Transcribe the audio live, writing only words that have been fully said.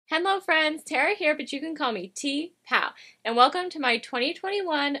Hello friends, Tara here, but you can call me T-Pow, and welcome to my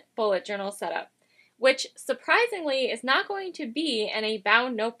 2021 bullet journal setup, which surprisingly is not going to be in a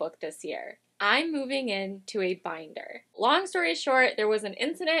bound notebook this year. I'm moving into a binder. Long story short, there was an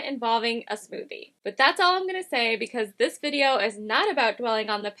incident involving a smoothie. But that's all I'm going to say because this video is not about dwelling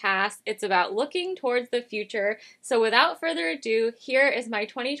on the past, it's about looking towards the future. So without further ado, here is my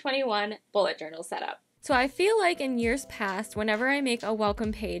 2021 bullet journal setup. So I feel like in years past, whenever I make a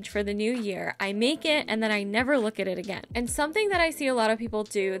welcome page for the new year, I make it and then I never look at it again. And something that I see a lot of people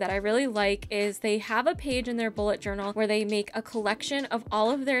do that I really like is they have a page in their bullet journal where they make a collection of all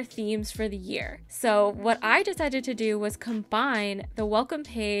of their themes for the year. So what I decided to do was combine the welcome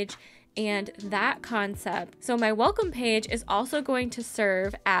page and that concept. So my welcome page is also going to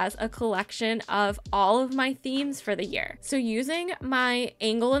serve as a collection of all of my themes for the year. So using my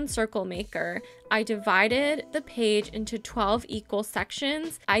angle and circle maker, I divided the page into 12 equal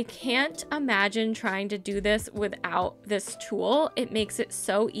sections. I can't imagine trying to do this without this tool. It makes it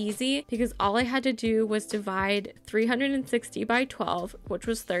so easy because all I had to do was divide 360 by 12, which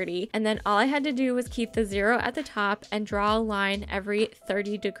was 30, and then all I had to do was keep the 0 at the top and draw a line every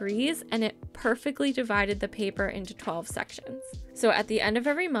 30 degrees, and it perfectly divided the paper into 12 sections. So at the end of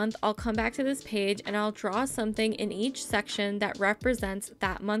every month, I'll come back to this page and I'll draw something in each section that represents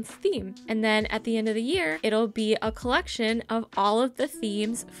that month's theme. And then at the end of the year, it'll be a collection of all of the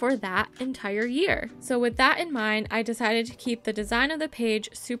themes for that entire year. So with that in mind, I decided to keep the design of the page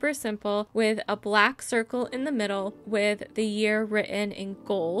super simple with a black circle in the middle with the year written in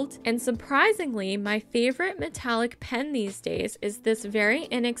gold. And surprisingly, my favorite metallic pen these days is this very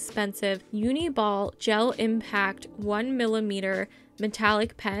inexpensive Uniball Gel Impact 1mm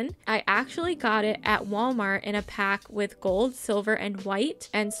metallic pen. I actually got it at Walmart in a pack with gold, silver, and white.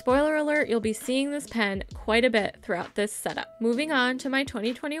 And spoiler alert, you'll be seeing this pen quite a bit throughout this setup. Moving on to my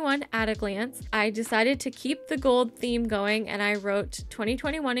 2021 at a glance, I decided to keep the gold theme going and I wrote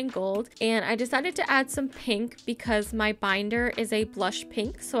 2021 in gold. And I decided to add some pink because my binder is a blush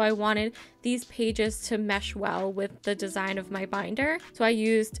pink, so I wanted these pages to mesh well with the design of my binder. So I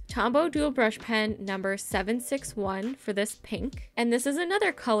used Tombow dual brush pen number 761 for this pink. And this is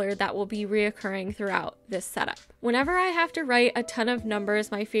another color that will be reoccurring throughout this setup. Whenever I have to write a ton of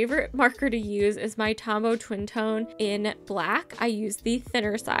numbers, my favorite marker to use is my Tombow Twin Tone in black. I use the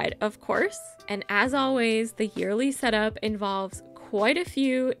thinner side, of course. And as always, the yearly setup involves quite a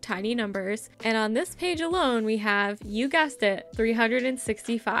few tiny numbers. And on this page alone, we have, you guessed it,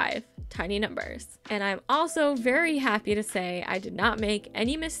 365 tiny numbers. And I'm also very happy to say I did not make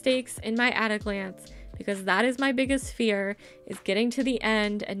any mistakes in my at a glance, because that is my biggest fear, is getting to the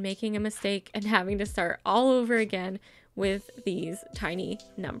end and making a mistake and having to start all over again with these tiny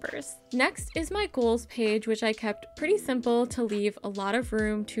numbers. Next is my goals page, which I kept pretty simple to leave a lot of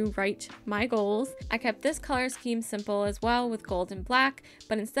room to write my goals. I kept this color scheme simple as well with gold and black,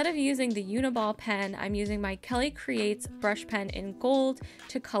 but instead of using the Uniball pen, I'm using my Kelly Creates brush pen in gold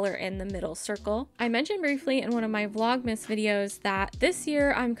to color in the middle circle. I mentioned briefly in one of my Vlogmas videos that this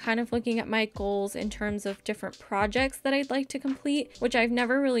year I'm kind of looking at my goals in terms of different projects that I'd like to complete, which I've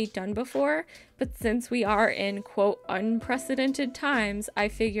never really done before. But since we are in, quote, unprecedented times, I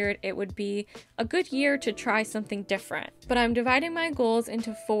figured it would be a good year to try something different. But I'm dividing my goals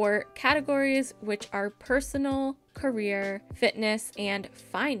into 4 categories, which are personal, career, fitness, and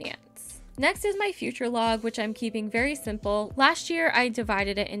finance. Next is my future log, which I'm keeping very simple. Last year, I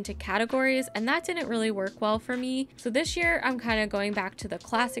divided it into categories, and that didn't really work well for me. So this year, I'm kind of going back to the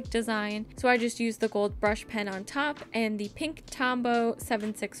classic design. So I just used the gold brush pen on top and the pink Tombow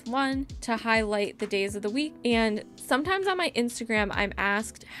 761 to highlight the days of the week. And sometimes on my Instagram, I'm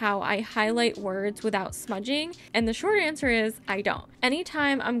asked how I highlight words without smudging, and the short answer is I don't.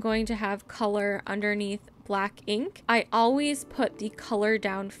 Anytime I'm going to have color underneath black ink, I always put the color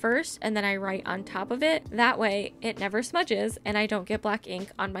down first and then I write on top of it. That way it never smudges and I don't get black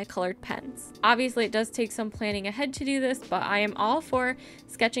ink on my colored pens. Obviously it does take some planning ahead to do this, but I am all for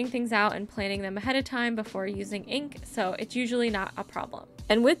sketching things out and planning them ahead of time before using ink, so it's usually not a problem.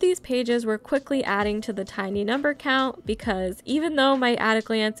 And with these pages, we're quickly adding to the tiny number count because even though my at a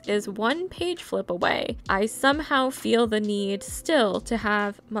glance is 1 page flip away, I somehow feel the need still to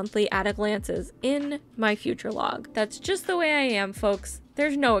have monthly at a glances in my future log. That's just the way I am, folks.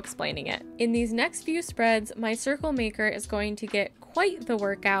 There's no explaining it. In these next few spreads, my circle maker is going to get quite the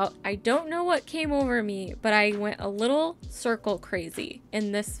workout. I don't know what came over me, but I went a little circle crazy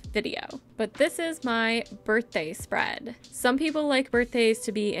in this video. But this is my birthday spread. Some people like birthdays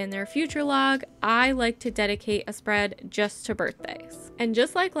to be in their future log. I like to dedicate a spread just to birthdays. And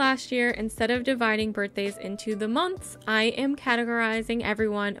just like last year, instead of dividing birthdays into the months, I am categorizing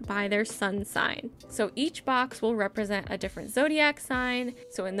everyone by their sun sign. So each box will represent a different zodiac sign.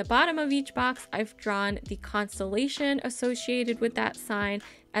 So in the bottom of each box, I've drawn the constellation associated with that sign,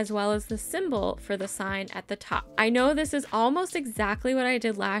 as well as the symbol for the sign at the top. I know this is almost exactly what I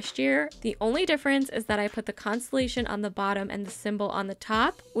did last year. The only difference is that I put the constellation on the bottom and the symbol on the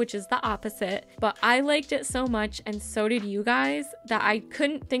top, which is the opposite, but I liked it so much, and so did you guys, that I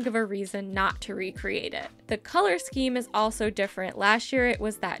couldn't think of a reason not to recreate it. The color scheme is also different. Last year it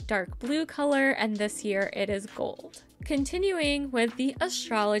was that dark blue color, and this year it is gold. Continuing with the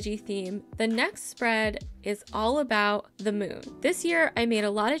astrology theme, the next spread is all about the moon. This year, I made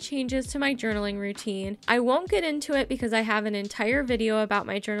a lot of changes to my journaling routine. I won't get into it because I have an entire video about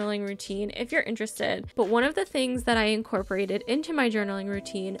my journaling routine if you're interested, but one of the things that I incorporated into my journaling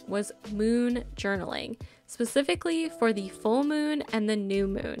routine was moon journaling, specifically for the full moon and the new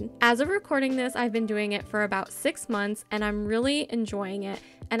moon. As of recording this, I've been doing it for about 6 months and I'm really enjoying it,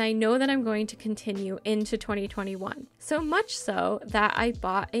 and I know that I'm going to continue into 2021. So much so that I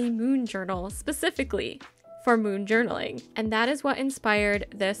bought a moon journal specifically for moon journaling, and that is what inspired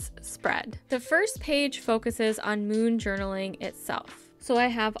this spread. The first page focuses on moon journaling itself. So I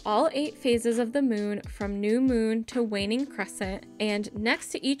have all 8 phases of the moon from new moon to waning crescent, and next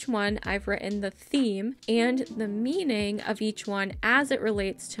to each one I've written the theme and the meaning of each one as it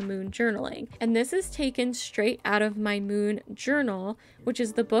relates to moon journaling. And this is taken straight out of my moon journal, which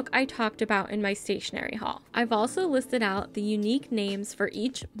is the book I talked about in my stationery haul. I've also listed out the unique names for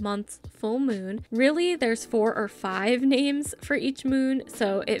each month's full moon. Really, there's 4 or 5 names for each moon,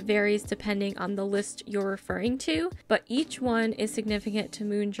 so it varies depending on the list you're referring to, but each one is significant to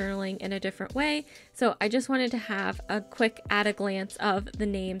moon journaling in a different way, so I just wanted to have a quick at a glance of the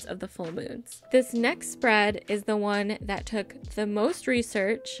names of the full moons. This next spread is the one that took the most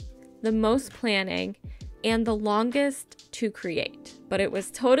research, the most planning, and the longest to create. But it was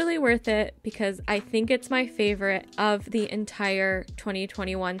totally worth it because I think it's my favorite of the entire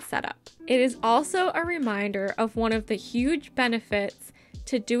 2021 setup. It is also a reminder of one of the huge benefits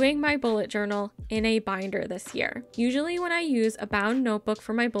to doing my bullet journal in a binder this year. Usually when I use a bound notebook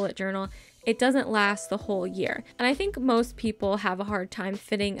for my bullet journal, it doesn't last the whole year. And I think most people have a hard time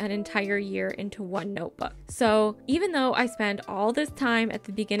fitting an entire year into one notebook. So even though I spend all this time at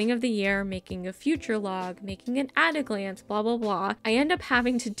the beginning of the year making a future log, making an at a glance, blah, blah, blah, I end up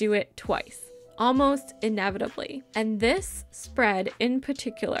having to do it twice, almost inevitably. And this spread in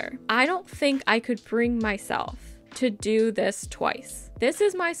particular, I don't think I could bring myself to do this twice. This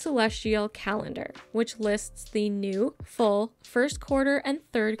is my celestial calendar, which lists the new, full, first quarter and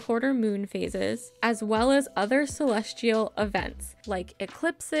third quarter moon phases, as well as other celestial events like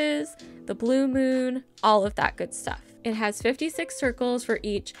eclipses, the blue moon, all of that good stuff. It has 56 circles for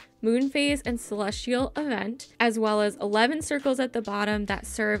each moon phase and celestial event, as well as 11 circles at the bottom that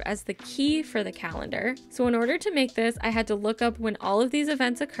serve as the key for the calendar. So in order to make this, I had to look up when all of these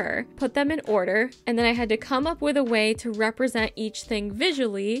events occur, put them in order, and then I had to come up with a way to represent each thing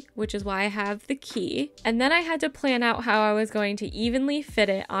visually, which is why I have the key. And then I had to plan out how I was going to evenly fit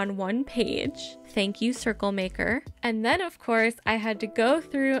it on one page. Thank you, Circle Maker. And then, of course, I had to go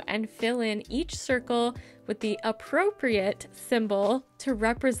through and fill in each circle with the appropriate symbol to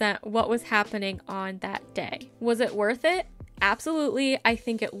represent what was happening on that day. Was it worth it? Absolutely. I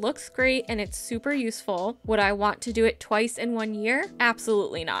think it looks great and it's super useful. Would I want to do it twice in one year?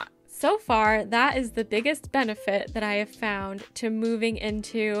 Absolutely not. So far, that is the biggest benefit that I have found to moving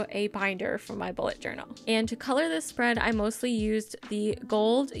into a binder for my bullet journal. And to color this spread, I mostly used the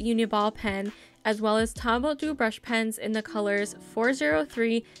gold Uniball pen as well as Tombow brush pens in the colors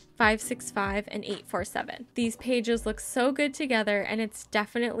 403, 565, and 847. These pages look so good together, and it's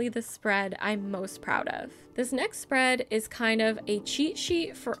definitely the spread I'm most proud of. This next spread is kind of a cheat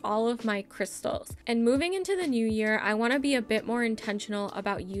sheet for all of my crystals. And moving into the new year, I want to be a bit more intentional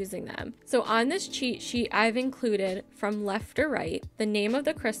about using them. So on this cheat sheet, I've included from left to right, the name of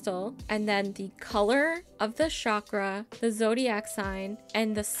the crystal, and then the color of the chakra, the zodiac sign,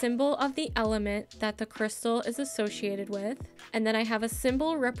 and the symbol of the element that the crystal is associated with. And then I have a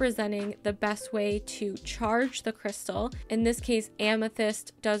symbol representing the best way to charge the crystal. In this case,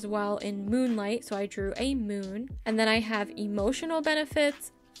 amethyst does well in moonlight, so I drew a moon. And then I have emotional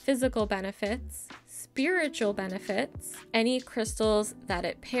benefits, physical benefits, spiritual benefits, any crystals that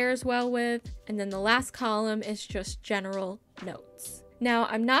it pairs well with, and then the last column is just general notes. Now,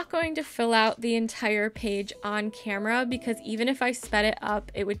 I'm not going to fill out the entire page on camera because even if I sped it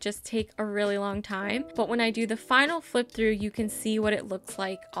up, it would just take a really long time. But when I do the final flip through, you can see what it looks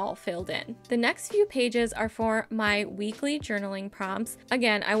like all filled in. The next few pages are for my weekly journaling prompts.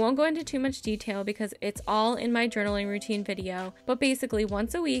 Again, I won't go into too much detail because it's all in my journaling routine video, but basically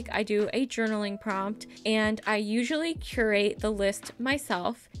once a week I do a journaling prompt and I usually curate the list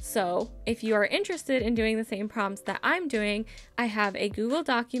myself. So if you are interested in doing the same prompts that I'm doing, I have a Google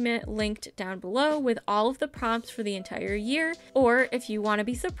document linked down below with all of the prompts for the entire year, or if you want to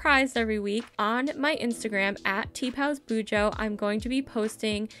be surprised every week, on my Instagram at tpowsbujo, I'm going to be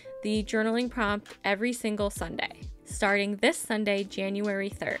posting the journaling prompt every single Sunday, starting this Sunday, January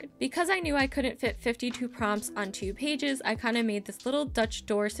 3rd. Because I knew I couldn't fit 52 prompts on 2 pages, I kind of made this little Dutch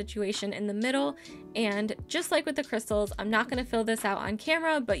door situation in the middle, and just like with the crystals, I'm not going to fill this out on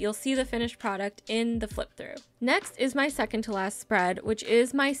camera, but you'll see the finished product in the flip through. Next is my second to last spread, which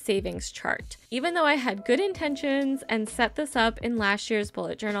is my savings chart. Even though I had good intentions and set this up in last year's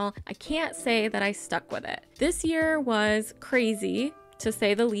bullet journal, I can't say that I stuck with it. This year was crazy, to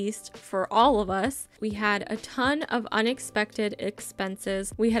say the least, for all of us. We had a ton of unexpected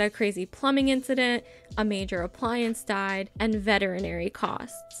expenses. We had a crazy plumbing incident, a major appliance died, and veterinary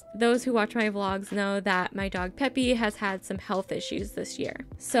costs. Those who watch my vlogs know that my dog Peppy has had some health issues this year.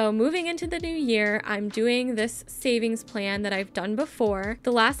 So moving into the new year, I'm doing this savings plan that I've done before.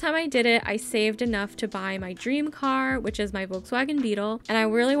 The last time I did it, I saved enough to buy my dream car, which is my Volkswagen Beetle, and I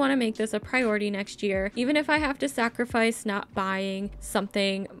really want to make this a priority next year. Even if I have to sacrifice not buying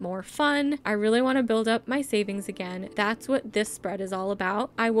something more fun, I really want to build up my savings again. That's what this spread is all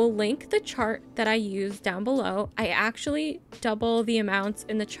about. I will link the chart that I use down below. I actually double the amounts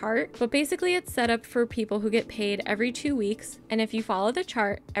in the chart, but basically it's set up for people who get paid every 2 weeks. And if you follow the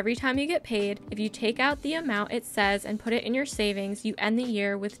chart, every time you get paid, if you take out the amount it says and put it in your savings, you end the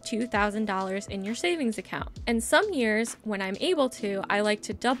year with $2,000 in your savings account. And some years, when I'm able to, I like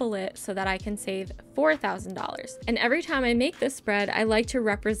to double it so that I can save $4,000. And every time I make this spread, I like to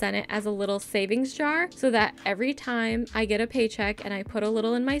represent it as a little savings jar so that every time I get a paycheck and I put a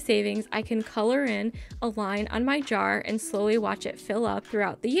little in my savings, I can color in a line on my jar and slowly watch it fill up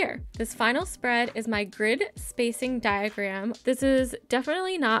throughout the year. This final spread is my grid spacing diagram. This is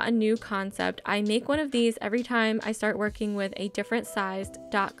definitely not a new concept. I make one of these every time I start working with a different sized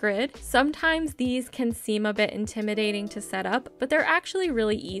dot grid. Sometimes these can seem a bit intimidating to set up, but they're actually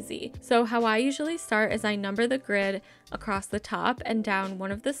really easy. So how I usually start is I number the grid across the top and down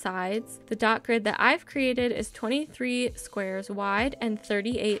one of the sides. The dot grid that I've created is 23 squares wide and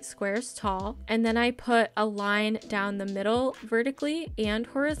 38 squares tall, and then I put a line down the middle vertically and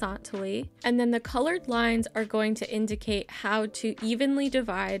horizontally, and then the colored lines are going to indicate how to evenly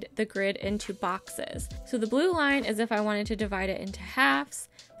divide the grid into boxes. So the blue line is if I wanted to divide it into halves,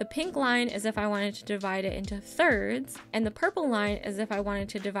 the pink line is if I wanted to divide it into thirds, and the purple line is if I wanted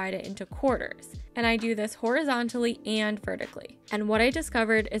to divide it into quarters. And I do this horizontally and vertically. And what I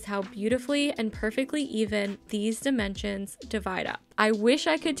discovered is how beautifully and perfectly even these dimensions divide up. I wish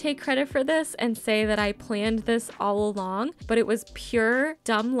I could take credit for this and say that I planned this all along, but it was pure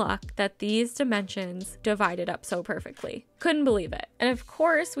dumb luck that these dimensions divided up so perfectly. Couldn't believe it. And of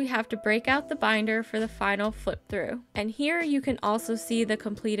course, we have to break out the binder for the final flip through. And here you can also see the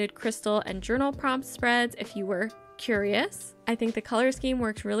completed crystal and journal prompt spreads if you were curious. I think the color scheme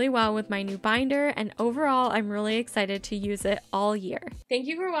works really well with my new binder, and overall I'm really excited to use it all year. Thank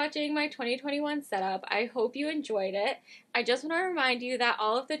you for watching my 2021 setup. I hope you enjoyed it. I just want to remind you that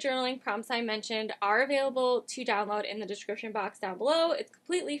all of the journaling prompts I mentioned are available to download in the description box down below. It's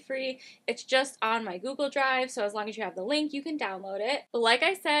completely free. It's just on my Google Drive, so as long as you have the link, you can download it. But like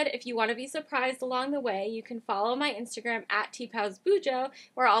I said, if you want to be surprised along the way, you can follow my Instagram at tpowsbujo,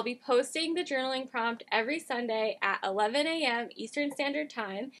 where I'll be posting the journaling prompt every Sunday at 11 a.m. Eastern Standard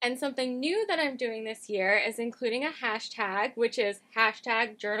Time. And something new that I'm doing this year is including a hashtag, which is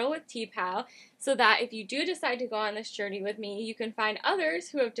 #JournalWithTPow, so that if you do decide to go on this journey with me, you can find others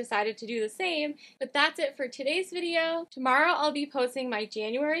who have decided to do the same. But that's it for today's video. Tomorrow I'll be posting my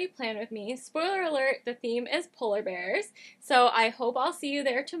January plan with me. Spoiler alert, the theme is polar bears. So I hope I'll see you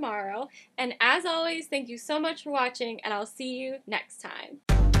there tomorrow. And as always, thank you so much for watching, and I'll see you next time.